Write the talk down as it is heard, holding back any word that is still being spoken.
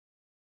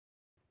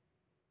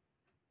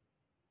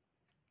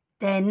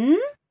Then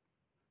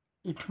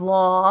it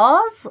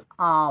was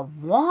a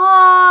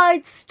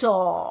white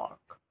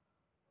stork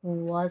who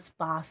was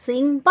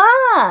passing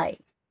by.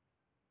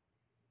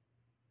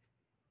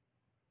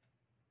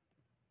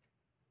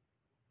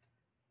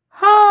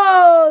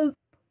 "Help!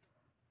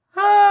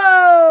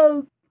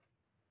 Help!"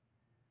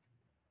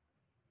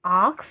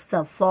 asked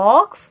the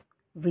fox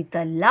with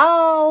a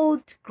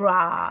loud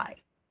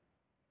cry.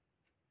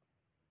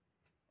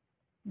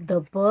 The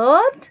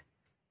bird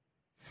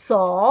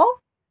saw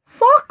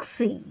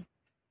Foxy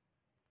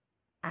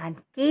and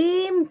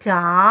came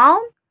down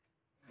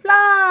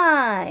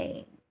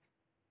flying.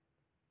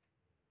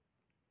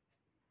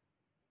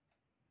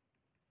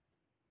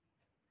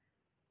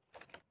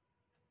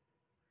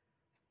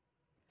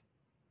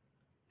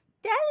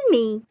 "Tell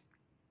me,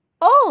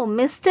 oh,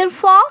 Mr.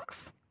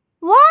 Fox,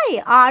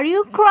 why are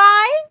you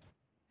crying?"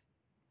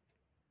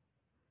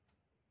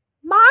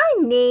 "My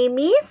name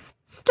is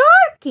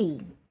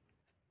Storky,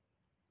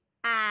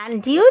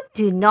 and you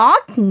do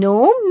not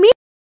know me."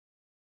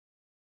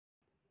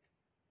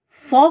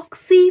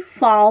 Foxy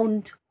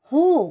found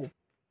hope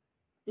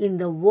in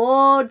the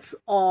words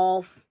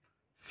of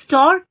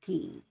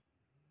Storky.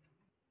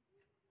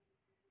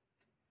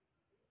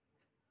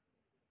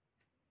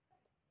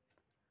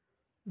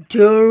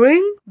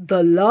 "During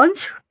the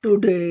lunch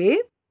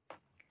today,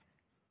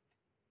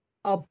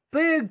 a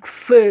big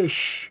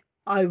fish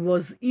I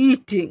was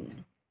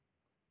eating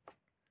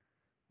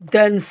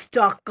then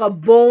stuck a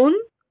bone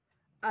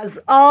as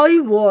I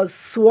was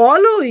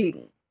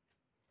swallowing.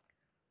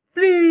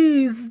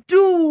 Please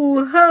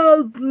do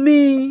help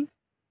me.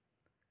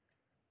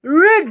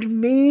 Rid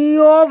me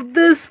of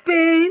this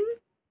pain.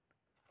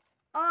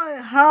 I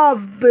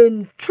have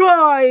been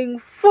trying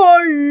for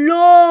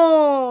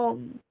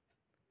long,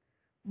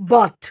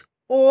 but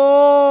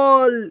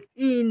all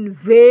in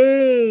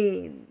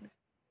vain.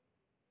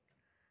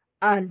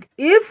 And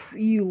if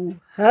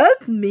you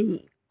help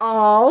me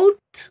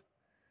out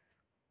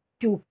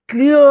to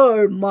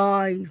clear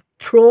my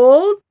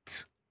throat,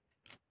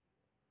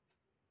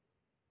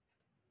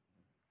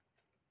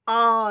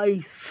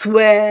 I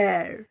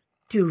swear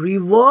to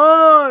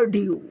reward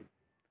you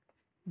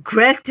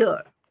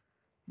greater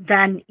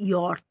than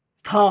your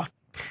thought."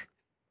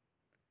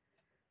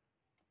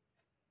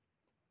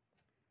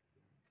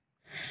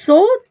 So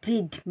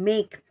did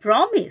make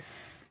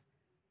promise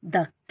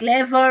the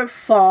clever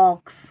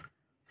fox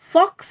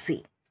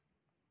Foxy,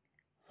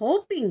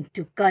 hoping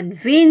to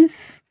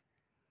convince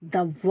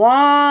the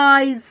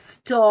wise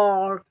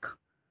stork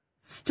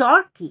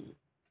Storky